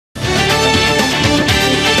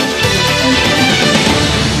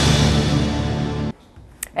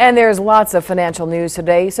And there's lots of financial news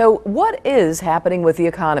today. So what is happening with the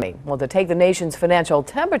economy? Well, to take the nation's financial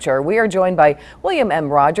temperature, we are joined by William M.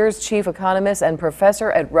 Rodgers, chief economist and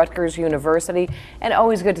professor at Rodgers University. And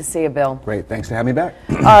always good to see you, Bill. Great. Thanks for having me back.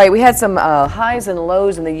 All right. We had some highs and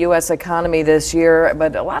lows in the U.S. economy this year,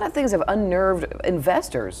 but a lot of things have unnerved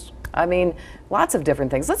investors. I mean, lots of different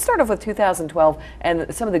things. Let's start off with 2012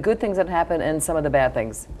 and some of the good things that happened and some of the bad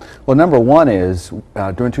things. Well, number one is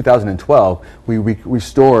during 2012, we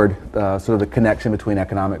restored sort of the connection between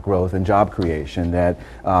economic growth and job creation that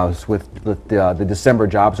with the December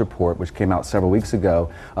jobs report, which came out several weeks ago,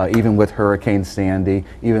 even with Hurricane Sandy,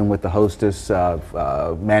 even with the Hostess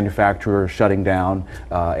manufacturer shutting down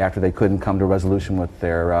after they couldn't come to a resolution with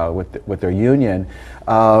their union.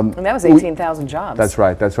 And that was 18,000 jobs. That's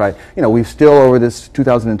right. That's right. You know, we've still over this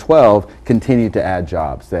 2012 continued to add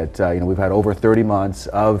jobs. That you know, we've had over 30 months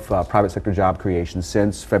of private sector job creation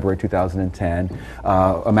since February 2010,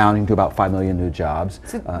 amounting to about 5 million new jobs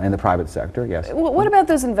in the private sector. Yes. What about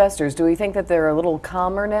those investors? Do we think that they're a little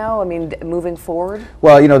calmer now? I mean, moving forward.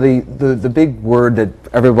 Well, you know, the big word that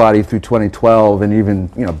everybody through 2012 and even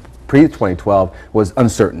pre-2012 was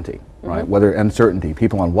uncertainty. Right, whether uncertainty.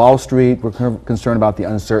 People on Wall Street were concerned about the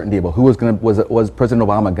uncertainty about who was President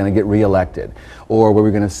Obama going to get reelected, or were we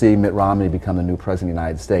going to see Mitt Romney become the new president of the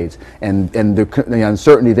United States? And the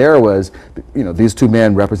uncertainty there was, you know, these two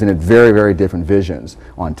men represented very, very different visions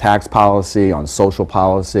on tax policy, on social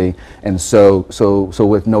policy, and so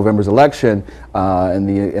with November's election and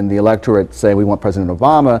the electorate saying we want President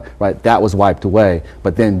Obama, right, that was wiped away.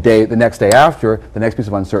 But then the next day after, the next piece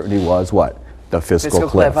of uncertainty was what? The fiscal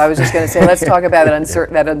cliff. I was just going to say, let's talk about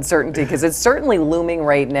that uncertainty, because it's certainly looming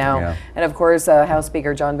right now. Yeah. And of course, House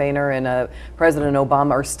Speaker John Boehner and President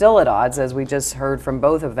Obama are still at odds, as we just heard from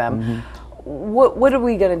both of them. What are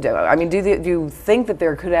we going to do? I mean, do you think that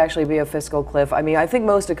there could actually be a fiscal cliff? I mean, I think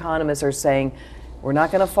most economists are saying we're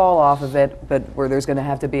not going to fall off of it, but there's going to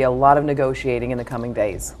have to be a lot of negotiating in the coming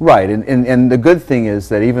days. Right, and the good thing is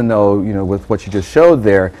that even though, you know, with what you just showed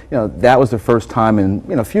there, you know, that was the first time in,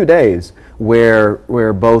 you know, a few days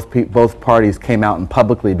where both parties came out and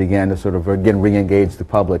publicly began to sort of again re-engage the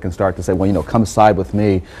public and start to say, well, you know, come side with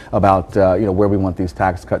me about you know, where we want these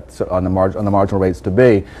tax cuts on the marginal rates to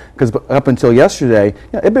be, because up until yesterday, you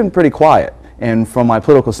know, it'd been pretty quiet. And from my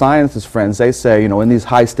political sciences friends, they say, you know, in these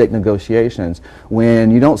high-stake negotiations,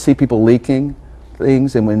 when you don't see people leaking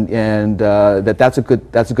things, and that's a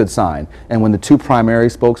good sign. And when the two primary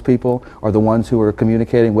spokespeople are the ones who are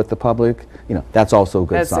communicating with the public, you know, that's also a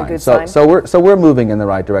good sign. That's a good sign. So we're moving in the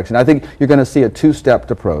right direction. I think you're going to see a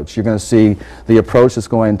two-stepped approach. You're going to see the approach that's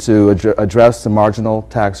going to address the marginal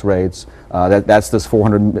tax rates. That's this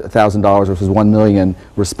 $400,000 versus $1 million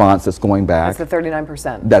response that's going back. That's the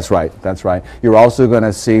 39%. That's right. That's right. You're also going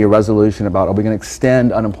to see a resolution about, are we going to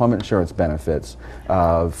extend unemployment insurance benefits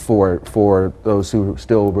for those who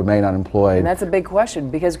still remain unemployed? And that's a big question,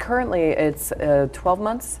 because currently it's 12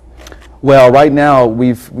 months. Well, right now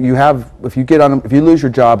if you lose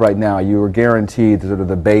your job right now, you are guaranteed sort of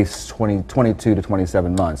the base 22 to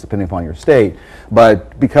 27 months, depending upon your state.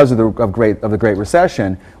 But because of the Great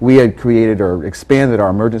Recession, we had created or expanded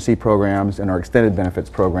our emergency programs and our extended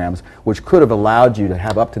benefits programs, which could have allowed you to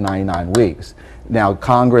have up to 99 weeks. Now,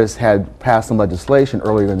 Congress had passed some legislation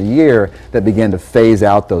earlier in the year that began to phase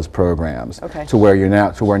out those programs to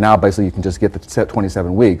where now basically you can just get the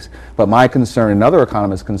 27 weeks. But my concern and other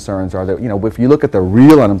economists' concerns are that, you know, if you look at the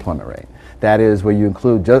real unemployment rate, that is where you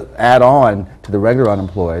include, just add on to the regular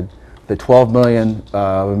unemployed, the 12 million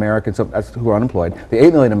Americans who are unemployed, the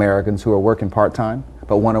 8 million Americans who are working part-time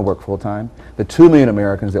but want to work full-time, the 2 million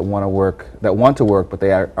Americans that want to work but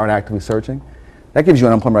they aren't actively searching. That gives you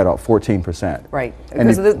an unemployment rate of 14%. Right,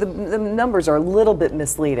 because the numbers are a little bit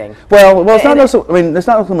misleading. Well, it's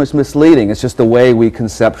not so much misleading. It's just the way we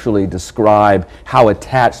conceptually describe how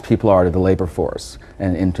attached people are to the labor force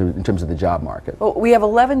and in terms of the job market. Well, we have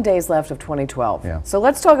 11 days left of 2012. Yeah. So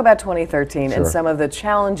let's talk about 2013 Sure. and some of the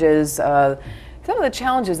challenges.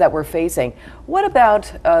 That we're facing. What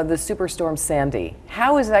about the Superstorm Sandy?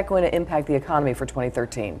 How is that going to impact the economy for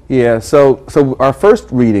 2013? Yeah, so our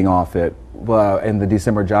first reading off it in the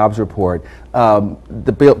December jobs report,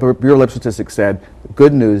 the Bureau of Statistics said,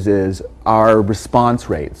 good news is our response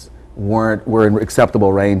rates were in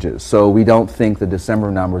acceptable ranges. So we don't think the December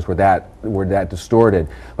numbers were that distorted.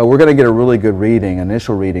 But we're going to get a really good reading,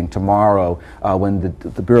 initial reading tomorrow when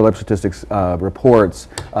the Bureau of Statistics reports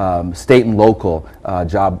state and local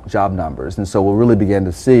job numbers. And so we'll really begin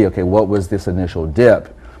to see, okay, what was this initial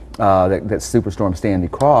dip that Superstorm Sandy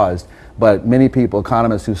caused. But many people,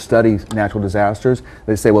 economists who study natural disasters,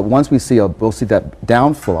 they say, well, once we'll see that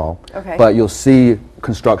downfall, but you'll see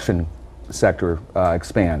construction sector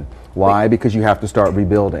expand. Why? Because you have to start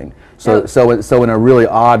rebuilding. So in a really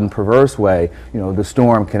odd and perverse way, the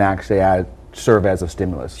storm can actually serve as a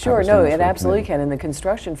stimulus. Sure, no, it absolutely can in the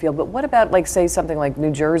construction field. But what about, like, say, something like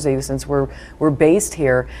New Jersey, since we're based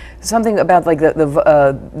here? Something about like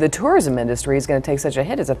the tourism industry is going to take such a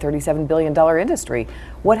hit. It's a $37 billion industry.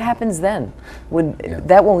 What happens then?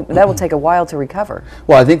 That will take a while to recover.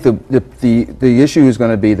 Well, I think the issue is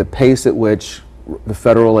going to be the pace at which the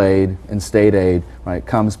federal aid and state aid, right,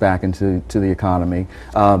 comes back into the economy.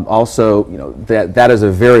 Also, that is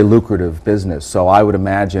a very lucrative business. So I would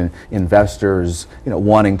imagine investors,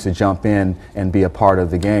 wanting to jump in and be a part of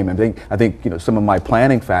the game. I think some of my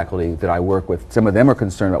planning faculty that I work with, some of them are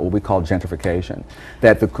concerned about what we call gentrification.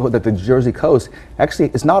 That the Jersey coast actually,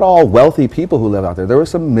 it's not all wealthy people who live out there. There are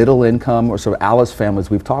some middle income or sort of Alice families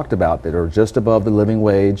we've talked about that are just above the living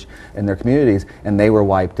wage in their communities, and they were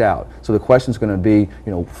wiped out. So the question is going to be,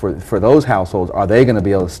 for those households, are they going to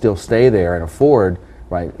be able to still stay there and afford,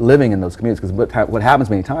 right, living in those communities? Because what happens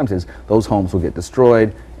many times is those homes will get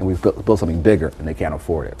destroyed, and we've built something bigger, and they can't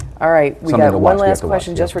afford it. All right, we got one last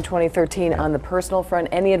question just for 2013 on the personal front.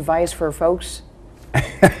 Any advice for folks?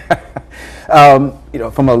 I'm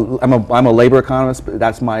a labor economist.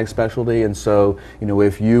 That's my specialty, and so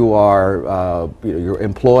if you are you're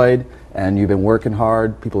employed and you've been working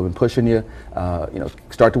hard, people have been pushing you,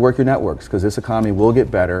 start to work your networks, because this economy will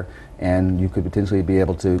get better, and you could potentially be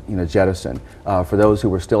able to jettison. For those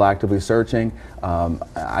who are still actively searching,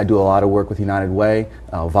 I do a lot of work with United Way.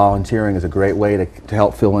 Volunteering is a great way to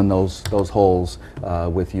help fill in those holes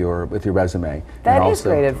with your resume. That is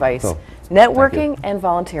great advice. So, networking and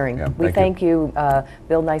volunteering. Yeah, we thank you,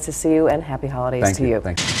 Bill. Nice to see you, and happy holidays to you.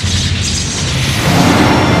 Thank you.